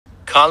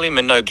Kylie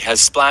Minogue has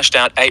splashed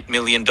out $8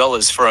 million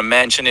for a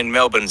mansion in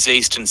Melbourne's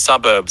eastern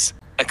suburbs,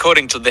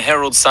 according to the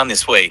Herald Sun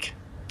this week.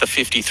 The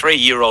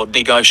 53-year-old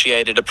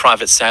negotiated a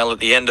private sale at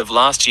the end of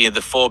last year.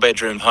 The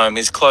four-bedroom home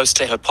is close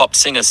to her pop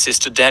singer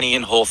sister Dani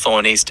in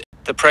Hawthorne East.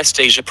 The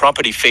prestige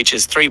property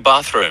features 3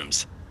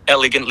 bathrooms,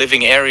 elegant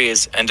living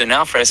areas, and an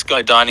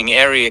alfresco dining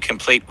area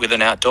complete with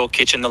an outdoor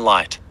kitchen. The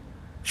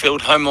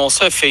light-filled home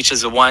also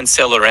features a wine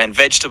cellar and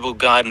vegetable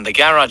garden. The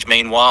garage,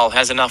 meanwhile,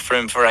 has enough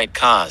room for 8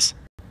 cars.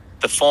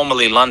 The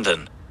formerly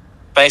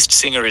London-based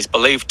singer is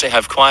believed to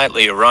have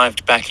quietly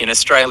arrived back in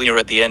Australia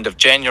at the end of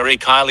January.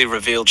 Kylie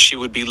revealed she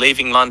would be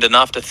leaving London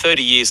after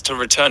 30 years to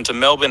return to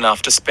Melbourne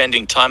after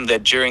spending time there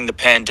during the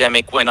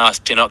pandemic. When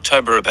asked in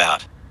October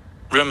about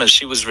rumours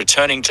she was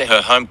returning to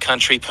her home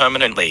country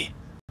permanently,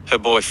 her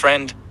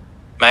boyfriend,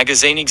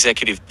 magazine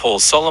executive Paul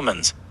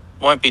Solomons,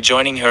 won't be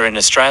joining her in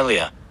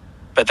Australia,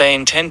 but they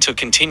intend to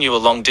continue a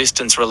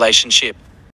long-distance relationship.